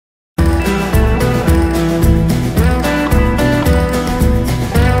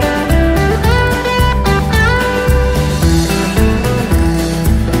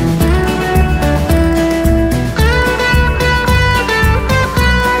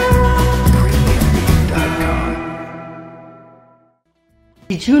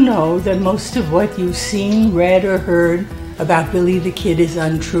Did you know that most of what you've seen, read, or heard about Billy the Kid is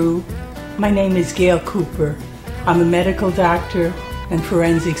untrue? My name is Gale Cooper. I'm a medical doctor and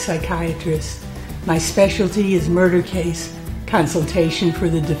forensic psychiatrist. My specialty is murder case consultation for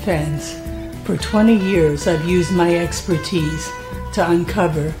the defense. For 20 years, I've used my expertise to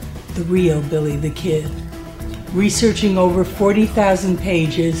uncover the real Billy the Kid. Researching over 40,000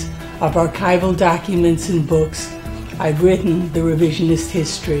 pages of archival documents and books, I've written the revisionist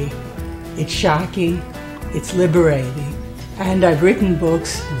history. It's shocking, it's liberating, and I've written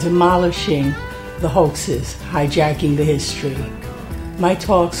books demolishing the hoaxes, hijacking the history. My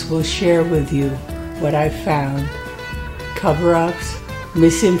talks will share with you what I've found. Cover-ups,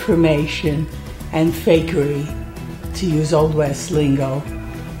 misinformation, and fakery, to use Old West lingo,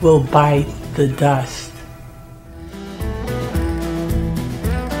 will bite the dust.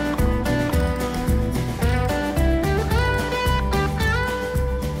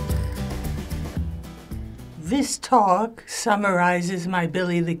 This talk summarizes my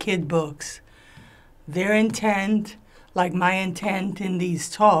Billy the Kid books. Their intent, like my intent in these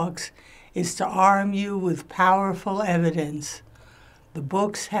talks, is to arm you with powerful evidence. The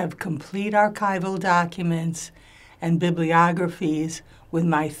books have complete archival documents and bibliographies with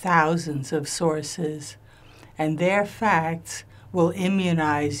my thousands of sources, and their facts will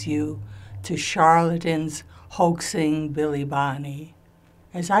immunize you to charlatans hoaxing Billy Bonney.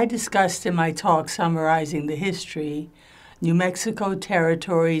 As I discussed in my talk summarizing the history, New Mexico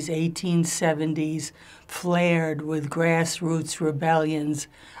Territory's 1870s flared with grassroots rebellions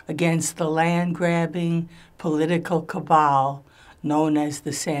against the land-grabbing political cabal known as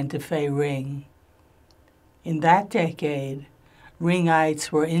the Santa Fe Ring. In that decade,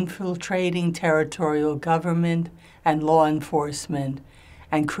 Ringites were infiltrating territorial government and law enforcement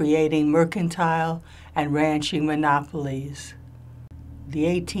and creating mercantile and ranching monopolies. The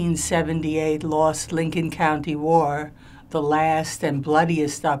 1878 lost Lincoln County War, the last and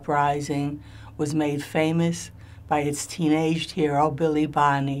bloodiest uprising, was made famous by its teenaged hero, Billy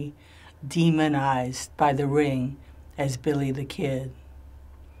Bonney, demonized by the Ring as Billy the Kid.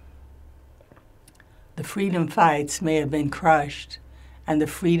 The freedom fights may have been crushed, and the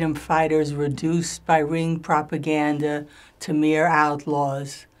freedom fighters reduced by Ring propaganda to mere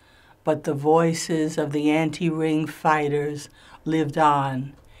outlaws, but the voices of the anti-Ring fighters lived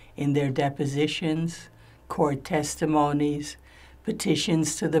on in their depositions, court testimonies,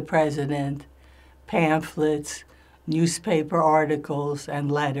 petitions to the president, pamphlets, newspaper articles,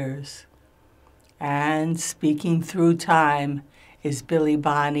 and letters. And speaking through time is Billy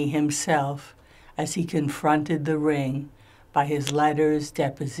Bonney himself as he confronted the Ring by his letters,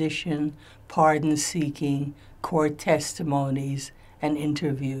 deposition, pardon-seeking, court testimonies, and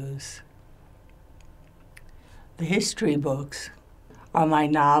interviews. The history books are my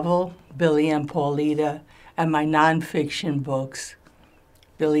novel, Billy and Paulita, and my nonfiction books,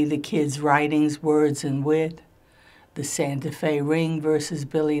 Billy the Kid's Writings, Words, and Wit, The Santa Fe Ring versus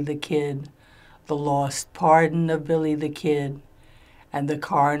Billy the Kid, The Lost Pardon of Billy the Kid, and the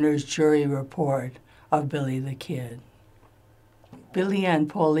Coroner's Jury Report of Billy the Kid. Billy and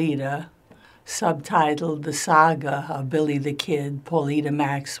Paulita, subtitled The Saga of Billy the Kid, Paulita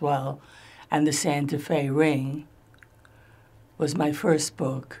Maxwell, and the Santa Fe Ring, was my first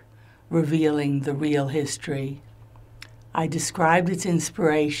book, revealing the real history. I described its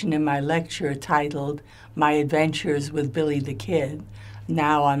inspiration in my lecture titled My Adventures with Billy the Kid,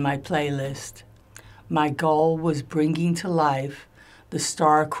 now on my playlist. My goal was bringing to life the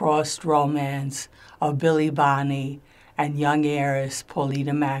star-crossed romance of Billy Bonney and young heiress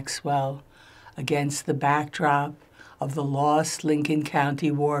Paulita Maxwell against the backdrop of the lost Lincoln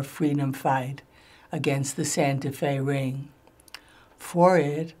County War freedom fight against the Santa Fe Ring. For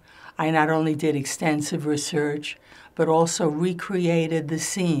it, I not only did extensive research, but also recreated the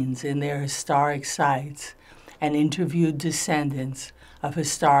scenes in their historic sites and interviewed descendants of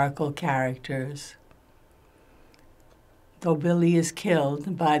historical characters. Though Billy is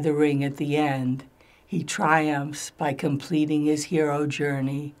killed by the Ring at the end, he triumphs by completing his hero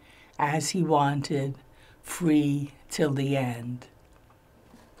journey as he wanted, free till the end.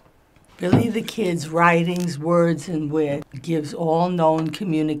 Billy the Kid's Writings, Words, and Wit gives all known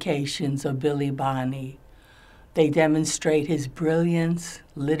communications of Billy Bonney. They demonstrate his brilliance,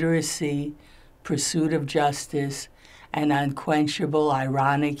 literacy, pursuit of justice, and unquenchable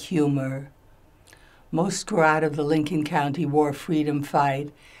ironic humor. Most grew out of the Lincoln County War freedom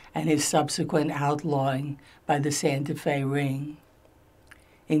fight and his subsequent outlawing by the Santa Fe Ring.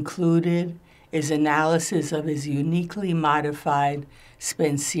 Included is analysis of his uniquely modified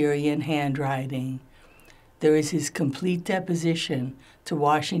Spencerian handwriting, There is his complete deposition to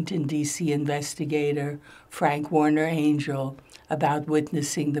Washington, D.C. investigator Frank Warner Angel about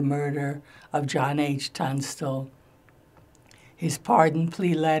witnessing the murder of John H. Tunstall. His pardon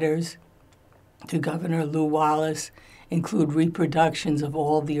plea letters to Governor Lew Wallace include reproductions of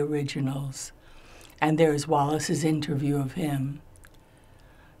all the originals, and there is Wallace's interview of him.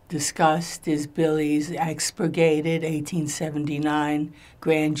 Discussed is Billy's expurgated 1879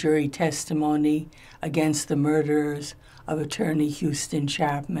 grand jury testimony against the murderers of attorney Houston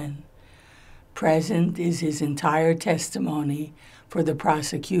Chapman. Present is his entire testimony for the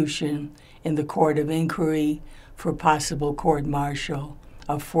prosecution in the Court of Inquiry for possible court-martial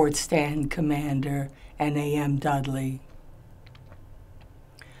of Fort Stanton Commander N.A.M. Dudley.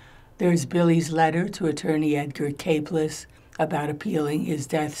 There's Billy's letter to attorney Edgar Capeless about appealing his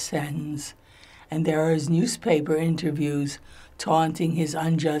death sentence, and there are his newspaper interviews taunting his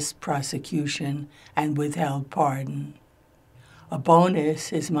unjust prosecution and withheld pardon. A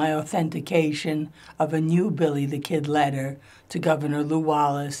bonus is my authentication of a new Billy the Kid letter to Governor Lew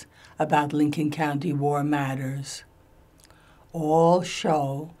Wallace about Lincoln County war matters. All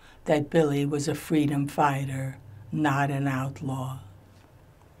show that Billy was a freedom fighter, not an outlaw.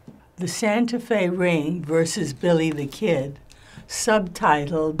 The Santa Fe Ring versus Billy the Kid,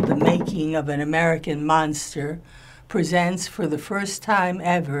 subtitled The Making of an American Monster, presents for the first time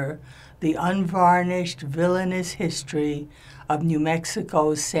ever the unvarnished villainous history of New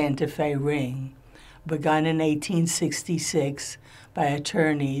Mexico's Santa Fe Ring, begun in 1866 by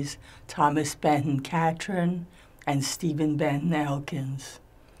attorneys Thomas Benton Catron and Stephen Benton Elkins.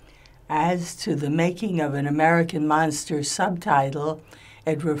 As to the Making of an American Monster subtitle,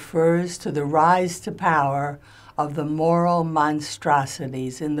 it refers to the rise to power of the moral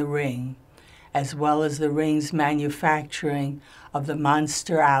monstrosities in the ring, as well as the ring's manufacturing of the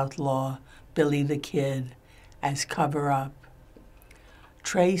monster outlaw, Billy the Kid, as cover-up.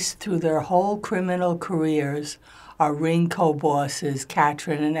 Traced through their whole criminal careers are ring co-bosses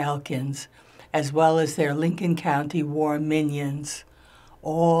Catron and Elkins, as well as their Lincoln County war minions,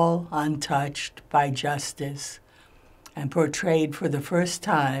 all untouched by justice, and portrayed for the first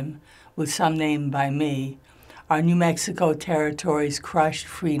time, with some named by me, are New Mexico Territory's crushed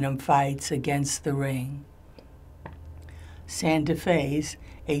freedom fights against the ring. Santa Fe's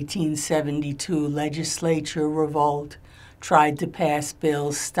 1872 legislature revolt tried to pass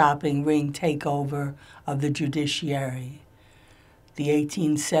bills stopping ring takeover of the judiciary. The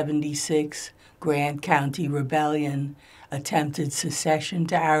 1876 Grant County Rebellion attempted secession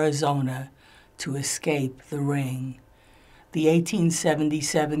to Arizona to escape the ring. The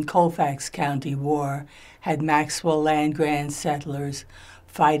 1877 Colfax County War had Maxwell land grant settlers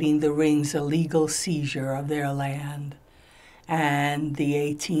fighting the ring's illegal seizure of their land. And the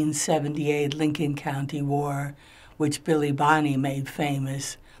 1878 Lincoln County War, which Billy Bonney made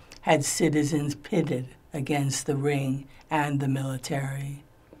famous, had citizens pitted against the ring and the military.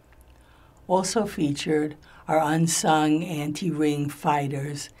 Also featured are unsung anti-ring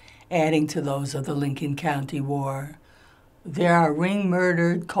fighters, adding to those of the Lincoln County War. There are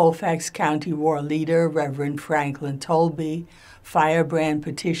ring-murdered Colfax County War leader Reverend Franklin Tolby, firebrand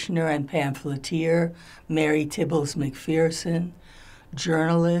petitioner and pamphleteer Mary Tibbles McPherson,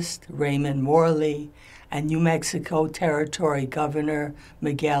 journalist Raymond Morley, and New Mexico Territory Governor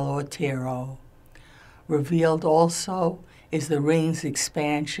Miguel Otero. Revealed also is the ring's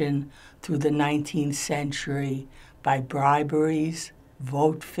expansion through the 19th century by briberies,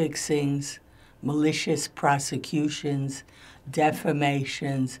 vote fixings, malicious prosecutions,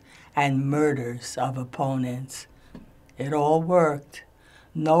 defamations, and murders of opponents. It all worked.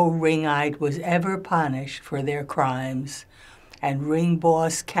 No ringite was ever punished for their crimes, and ring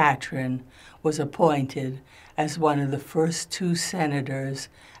boss Catron was appointed as one of the first 2 senators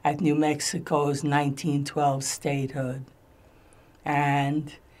at New Mexico's 1912 statehood.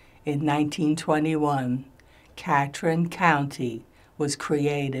 And in 1921, Catron County was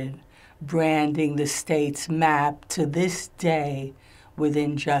created, branding the state's map to this day with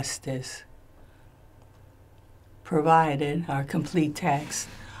injustice. Provided our complete text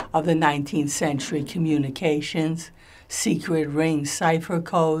of the 19th century communications, secret ring cipher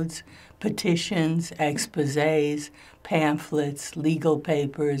codes, petitions, exposés, pamphlets, legal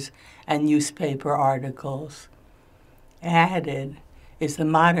papers, and newspaper articles. Added is the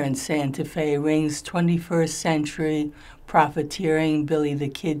modern Santa Fe Ring's 21st century profiteering Billy the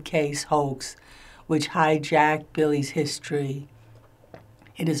Kid case hoax, which hijacked Billy's history.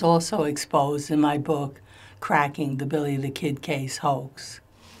 It is also exposed in my book, Cracking the Billy the Kid Case Hoax.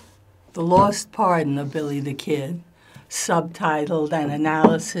 The Lost Pardon of Billy the Kid, subtitled An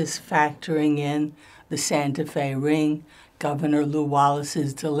Analysis Factoring in the Santa Fe Ring, Governor Lew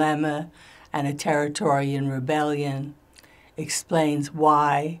Wallace's dilemma, and a Territory in rebellion, explains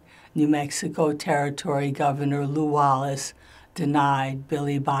why New Mexico Territory Governor Lew Wallace denied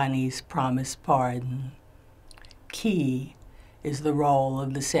Billy Bonney's promised pardon. Key is the role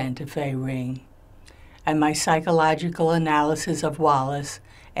of the Santa Fe Ring, and my psychological analysis of Wallace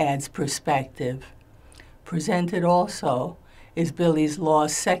adds perspective. Presented also is Billy's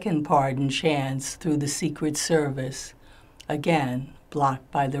lost second pardon chance through the Secret Service, again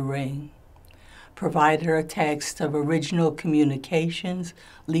blocked by the Ring. Provided a text of original communications,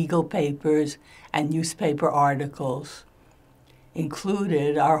 legal papers, and newspaper articles.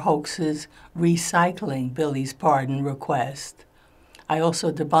 Included are Hoaxes recycling Billy's pardon request. I also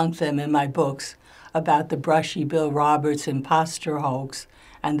debunked them in my books about the Brushy Bill Roberts imposter hoax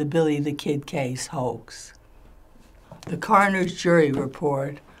and the Billy the Kid case hoax. The coroner's jury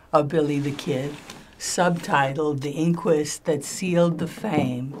report of Billy the Kid, subtitled The Inquest That Sealed the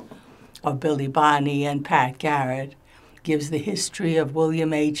Fame of Billy Bonney and Pat Garrett, gives the history of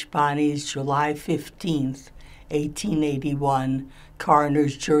William H. Bonney's July 15th, 1881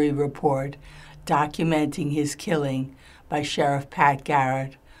 coroner's jury report documenting his killing by Sheriff Pat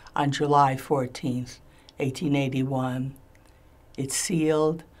Garrett on July 14th, 1881. It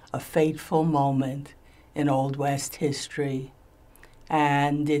sealed a fateful moment in Old West history,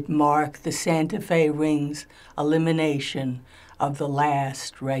 and it marked the Santa Fe Ring's elimination of the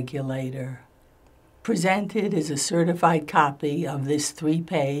last regulator. Presented is a certified copy of this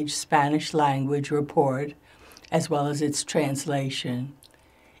 3-page Spanish-language report, as well as its translation.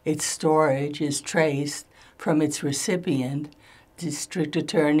 Its storage is traced from its recipient, District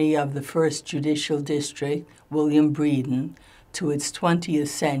Attorney of the 1st Judicial District, William Breeden, to its 20th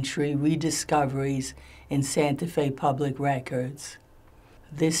century rediscoveries in Santa Fe public records.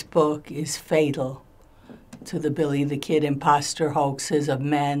 This book is fatal to the Billy the Kid imposter hoaxes of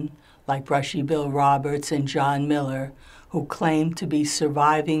men like Brushy Bill Roberts and John Miller, who claimed to be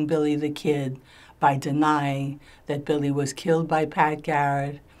surviving Billy the Kid by denying that Billy was killed by Pat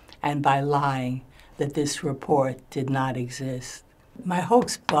Garrett and by lying that this report did not exist. My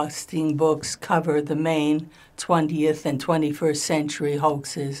hoax-busting books cover the main 20th and 21st century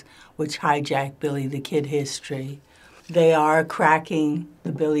hoaxes which hijack Billy the Kid history. They are Cracking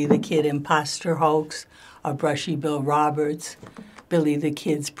the Billy the Kid imposter hoax of Brushy Bill Roberts, Billy the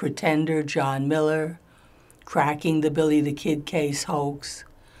Kid's pretender John Miller, Cracking the Billy the Kid case hoax,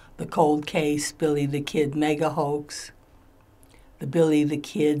 the Cold Case Billy the Kid mega hoax, the Billy the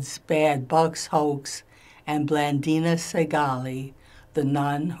Kid's Bad Bucks hoax, and Blandina Segali, the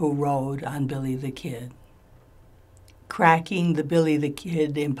nun who rode on Billy the Kid. Cracking the Billy the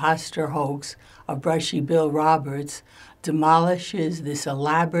Kid imposter hoax of Brushy Bill Roberts demolishes this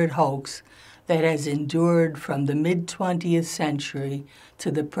elaborate hoax that has endured from the mid-20th century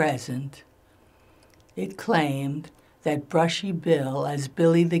to the present. It claimed that Brushy Bill, as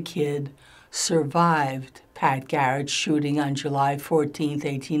Billy the Kid, survived Pat Garrett's shooting on July 14,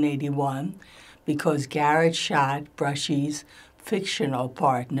 1881, because Garrett shot Brushy's fictional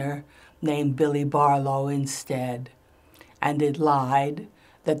partner named Billy Barlow instead, and it lied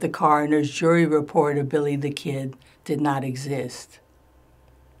that the coroner's jury report of Billy the Kid did not exist.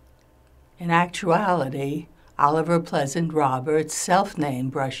 In actuality, Oliver Pleasant Roberts,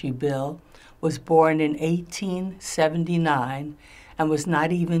 self-named Brushy Bill, was born in 1879 and was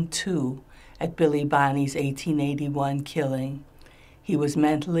not even 2 at Billy Bonney's 1881 killing. He was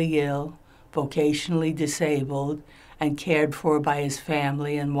mentally ill, vocationally disabled, and cared for by his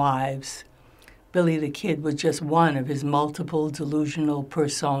family and wives. Billy the Kid was just one of his multiple delusional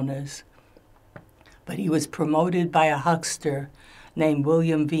personas. But he was promoted by a huckster named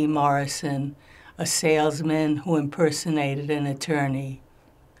William V. Morrison, a salesman who impersonated an attorney.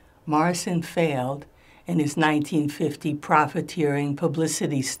 Morrison failed in his 1950 profiteering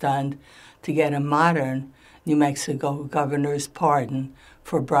publicity stunt to get a modern New Mexico governor's pardon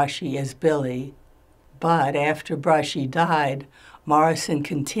for Brushy as Billy. But after Brushy died, Morrison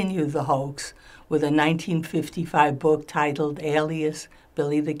continued the hoax with a 1955 book titled Alias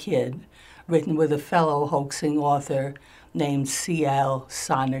Billy the Kid, written with a fellow hoaxing author named C.L.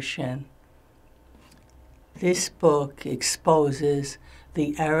 Sonneschen. This book exposes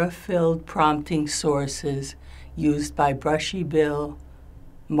the error-filled prompting sources used by Brushy Bill,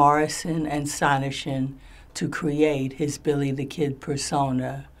 Morrison, and Sonneschen to create his Billy the Kid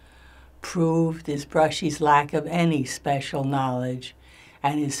persona. Proved is Brushy's lack of any special knowledge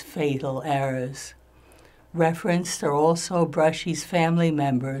and his fatal errors. Referenced are also Brushy's family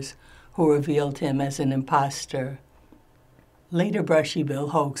members who revealed him as an imposter. Later Brushy Bill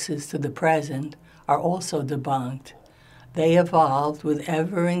hoaxes to the present are also debunked. They evolved with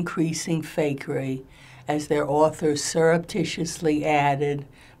ever-increasing fakery as their authors surreptitiously added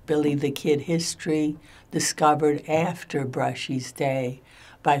Billy the Kid history discovered after Brushy's day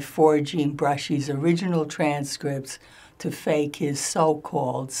by forging Brushy's original transcripts to fake his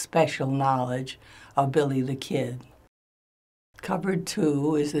so-called special knowledge of Billy the Kid. Cover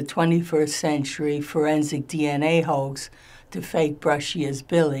 2 is the 21st century forensic DNA hoax to fake Brushy as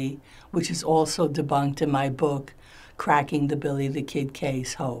Billy, which is also debunked in my book, Cracking the Billy the Kid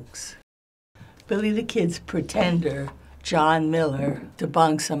Case Hoax. Billy the Kid's pretender, John Miller,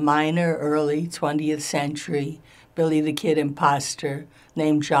 debunks a minor early 20th century Billy the Kid imposter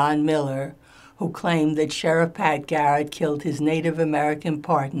named John Miller, who claimed that Sheriff Pat Garrett killed his Native American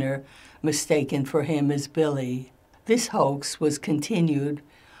partner, mistaken for him as Billy. This hoax was continued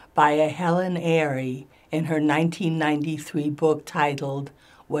by a Helen Airy in her 1993 book titled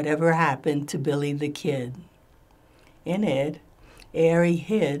Whatever Happened to Billy the Kid. In it, Airy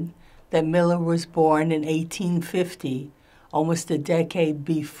hid that Miller was born in 1850, almost a decade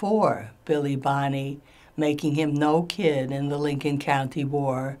before Billy Bonney, making him no kid in the Lincoln County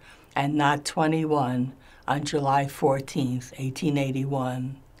War, and not 21 on July 14,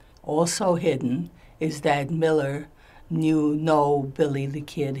 1881. Also hidden is that Miller knew no Billy the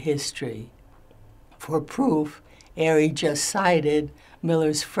Kid history. For proof, Airy just cited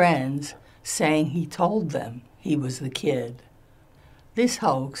Miller's friends saying he told them he was the kid. This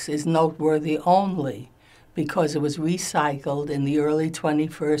hoax is noteworthy only because it was recycled in the early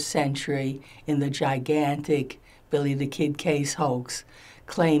 21st century in the gigantic Billy the Kid case hoax,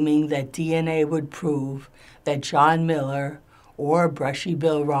 claiming that DNA would prove that John Miller or Brushy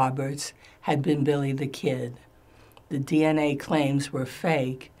Bill Roberts had been Billy the Kid. The DNA claims were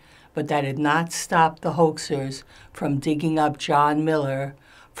fake, but that had not stopped the hoaxers from digging up John Miller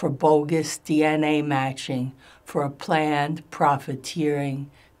for bogus DNA matching for a planned profiteering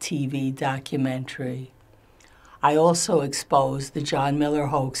TV documentary. I also exposed the John Miller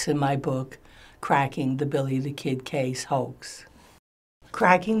hoax in my book, Cracking the Billy the Kid Case Hoax.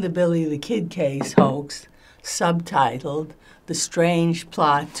 Cracking the Billy the Kid Case Hoax, subtitled The Strange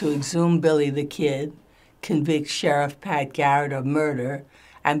Plot to Exhume Billy the Kid, Convict Sheriff Pat Garrett of Murder,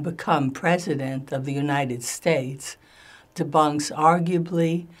 and Become President of the United States, debunks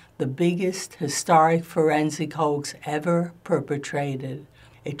arguably the biggest historic forensic hoax ever perpetrated.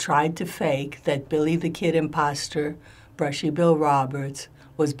 It tried to fake that Billy the Kid imposter, Brushy Bill Roberts,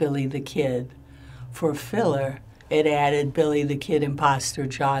 was Billy the Kid. For filler, it added Billy the Kid imposter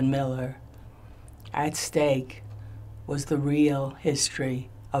John Miller. At stake was the real history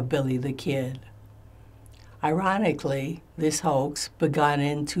of Billy the Kid. Ironically, this hoax, begun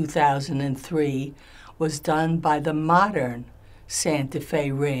in 2003, was done by the modern Santa Fe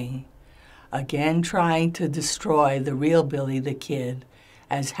Ring, again trying to destroy the real Billy the Kid,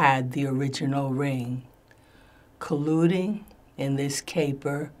 as had the original ring. Colluding in this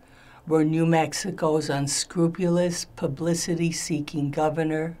caper were New Mexico's unscrupulous, publicity-seeking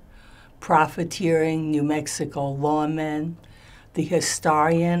governor, profiteering New Mexico lawmen, the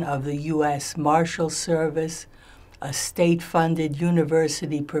historian of the U.S. Marshal Service, a state-funded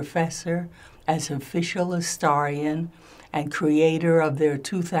university professor as official historian and creator of their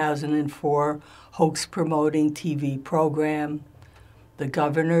 2004 hoax-promoting TV program, the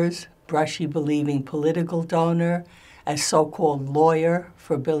governor's Brushy-believing political donor as so-called lawyer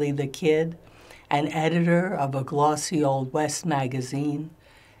for Billy the Kid, and editor of a glossy Old West magazine,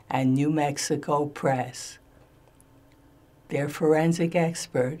 and New Mexico Press. Their forensic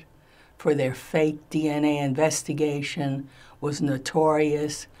expert for their fake DNA investigation was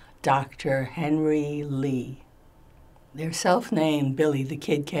notorious Dr. Henry Lee. Their self-named Billy the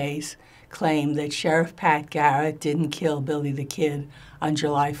Kid case claimed that Sheriff Pat Garrett didn't kill Billy the Kid on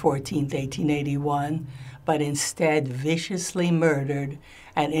July 14, 1881, but instead viciously murdered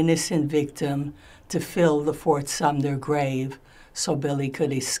an innocent victim to fill the Fort Sumner grave so Billy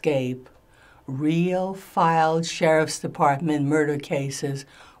could escape. Real filed Sheriff's Department murder cases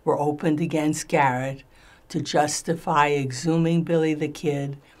were opened against Garrett to justify exhuming Billy the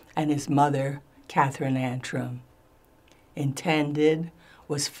Kid and his mother, Catherine Antrim. Intended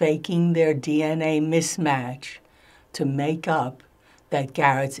was faking their DNA mismatch to make up that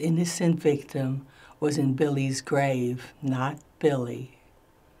Garrett's innocent victim was in Billy's grave, not Billy.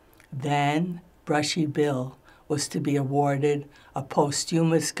 Then Brushy Bill was to be awarded a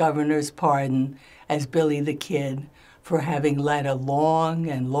posthumous governor's pardon as Billy the Kid for having led a long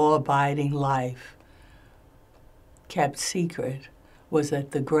and law-abiding life. Kept secret was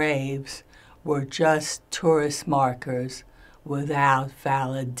that the graves were just tourist markers without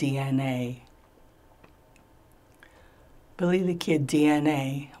valid DNA. Billy the Kid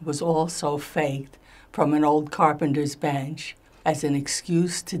DNA was also faked from an old carpenter's bench as an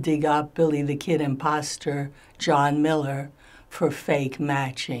excuse to dig up Billy the Kid imposter John Miller for fake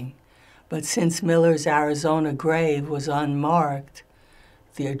matching. But since Miller's Arizona grave was unmarked,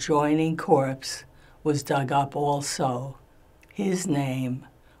 the adjoining corpse was dug up also. His name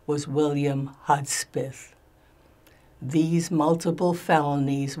was William Hudspeth. These multiple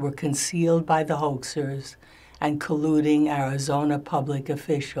felonies were concealed by the hoaxers and colluding Arizona public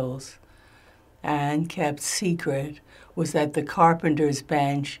officials, and kept secret was that the carpenter's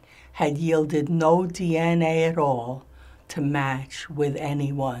bench had yielded no DNA at all to match with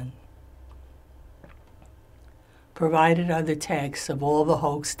anyone. Provided are the texts of all the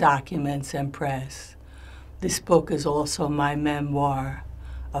hoax documents and press. This book is also my memoir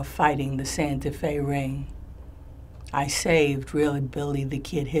of fighting the Santa Fe ring. I saved really Billy the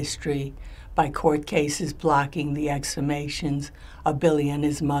Kid history by court cases blocking the exhumations of Billy and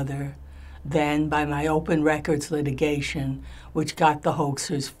his mother, then by my open records litigation, which got the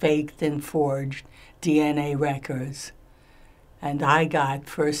hoaxers faked and forged DNA records. And I got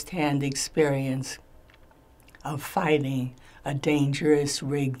first-hand experience of fighting a dangerous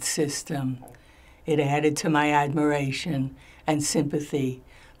rigged system. It added to my admiration and sympathy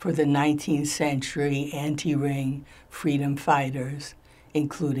for the 19th century anti-ring freedom fighters,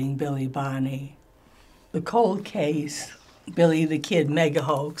 including Billy Bonney. The cold case, Billy the Kid mega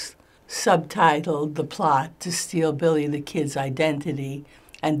hoax, subtitled The Plot to Steal Billy the Kid's Identity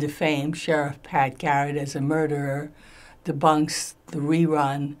and Defame Sheriff Pat Garrett as a Murderer, debunks the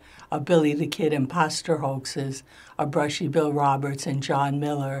rerun of Billy the Kid imposter hoaxes of Brushy Bill Roberts and John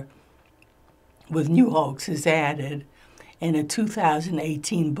Miller, with new hoaxes added in a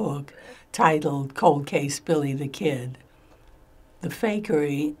 2018 book titled Cold Case Billy the Kid. The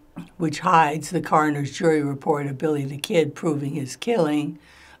fakery, which hides the coroner's jury report of Billy the Kid proving his killing,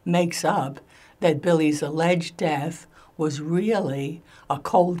 makes up that Billy's alleged death was really a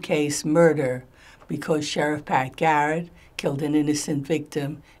cold case murder because Sheriff Pat Garrett killed an innocent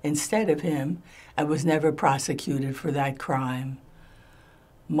victim instead of him and was never prosecuted for that crime.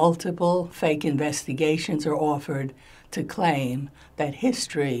 Multiple fake investigations are offered to claim that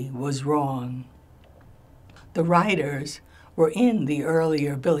history was wrong. The writers were in the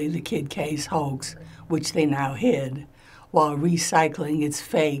earlier Billy the Kid case hoax, which they now hid, while recycling its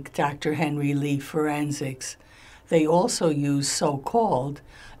fake Dr. Henry Lee forensics. They also used so-called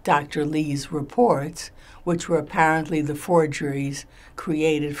Dr. Lee's reports, which were apparently the forgeries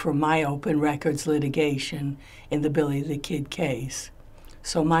created for my open records litigation in the Billy the Kid case.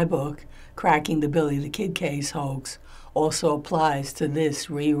 So my book, Cracking the Billy the Kid Case Hoax, also applies to this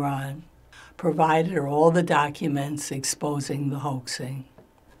rerun, provided are all the documents exposing the hoaxing.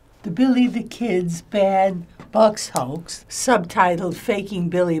 The Billy the Kid's Bad Bucks hoax, subtitled Faking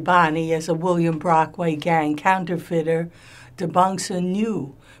Billy Bonney as a William Brockway gang counterfeiter, debunks a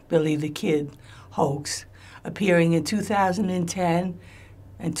new Billy the Kid hoax, appearing in 2010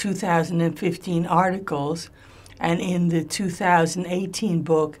 and 2015 articles, and in the 2018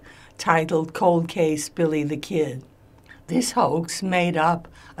 book titled Cold Case Billy the Kid. This hoax made up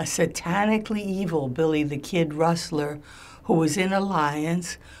a satanically evil Billy the Kid rustler who was in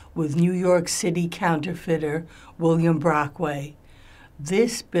alliance with New York City counterfeiter William Brockway.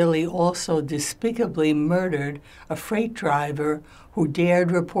 This Billy also despicably murdered a freight driver who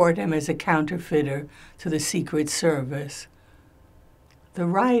dared report him as a counterfeiter to the Secret Service. The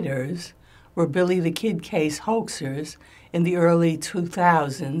writers were Billy the Kid case hoaxers in the early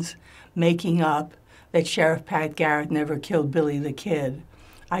 2000s, making up that Sheriff Pat Garrett never killed Billy the Kid.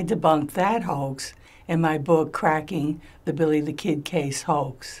 I debunked that hoax in my book, Cracking the Billy the Kid Case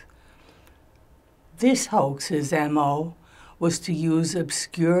Hoax. This hoax's MO was to use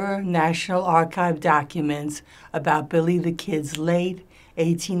obscure National Archive documents about Billy the Kid's late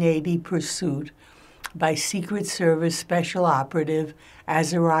 1880 pursuit by Secret Service Special Operative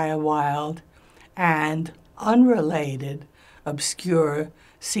Azariah Wild and unrelated obscure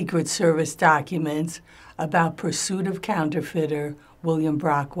Secret Service documents about pursuit of counterfeiter William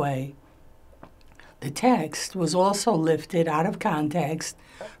Brockway. The text was also lifted out of context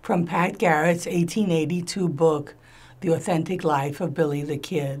from Pat Garrett's 1882 book, The Authentic Life of Billy the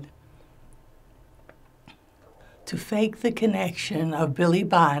Kid. To fake the connection of Billy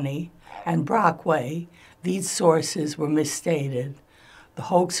Bonney and Brockway, these sources were misstated. The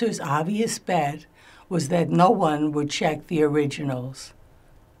hoaxer's obvious bet was that no one would check the originals.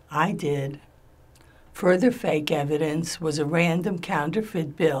 I did. Further fake evidence was a random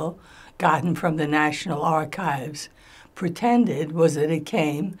counterfeit bill gotten from the National Archives, pretended was that it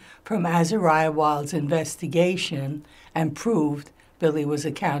came from Azariah Wilde's investigation and proved Billy was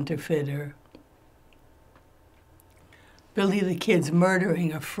a counterfeiter. Billy the Kid's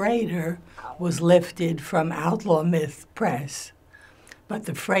murdering a freighter was lifted from Outlaw Myth Press, but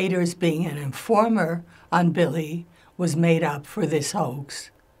the freighter's being an informer on Billy was made up for this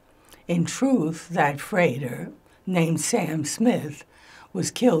hoax. In truth, that freighter, named Sam Smith, was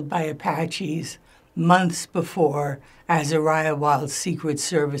killed by Apaches months before Azariah Wilde's Secret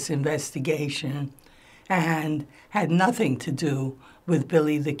Service investigation and had nothing to do with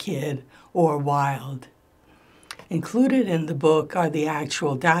Billy the Kid or Wilde. Included in the book are the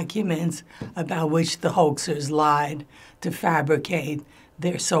actual documents about which the hoaxers lied to fabricate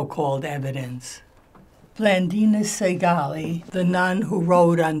their so-called evidence. Blandina Segali, the nun who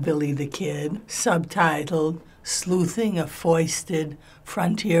wrote on Billy the Kid, subtitled Sleuthing a Foisted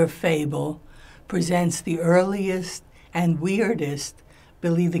Frontier Fable, presents the earliest and weirdest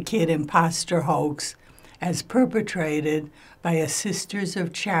Billy the Kid imposter hoax as perpetrated by a Sisters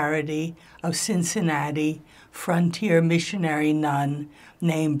of Charity of Cincinnati frontier missionary nun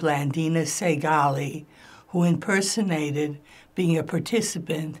named Blandina Segali, who impersonated being a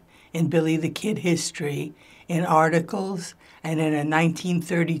participant in Billy the Kid history in articles and in a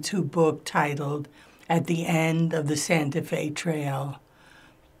 1932 book titled At the End of the Santa Fe Trail.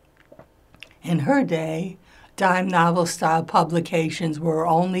 In her day, dime novel-style publications were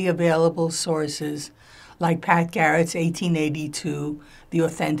only available sources like Pat Garrett's 1882, The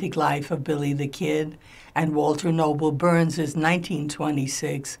Authentic Life of Billy the Kid, and Walter Noble Burns's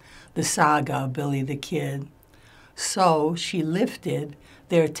 1926, The Saga of Billy the Kid. So she lifted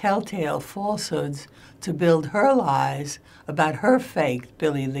their telltale falsehoods to build her lies about her faked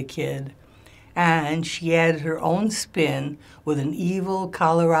Billy the Kid. And she added her own spin with an evil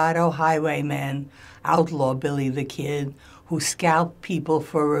Colorado highwayman, outlaw Billy the Kid, who scalped people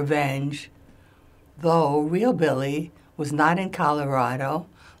for revenge. Though real Billy was not in Colorado,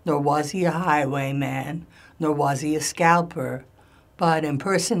 nor was he a highwayman, nor was he a scalper. But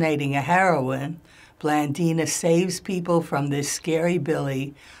impersonating a heroine, Blandina saves people from this scary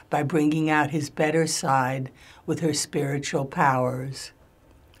Billy by bringing out his better side with her spiritual powers.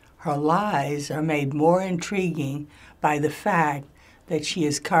 Her lies are made more intriguing by the fact that she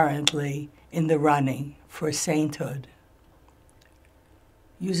is currently in the running for sainthood.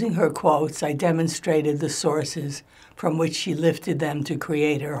 Using her quotes, I demonstrated the sources from which she lifted them to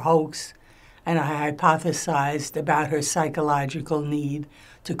create her hoax, and I hypothesized about her psychological need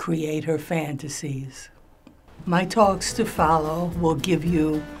to create her fantasies. My talks to follow will give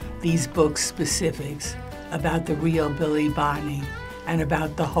you these book specifics about the real Billy Bonney and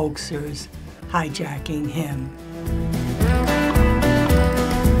about the hoaxers hijacking him.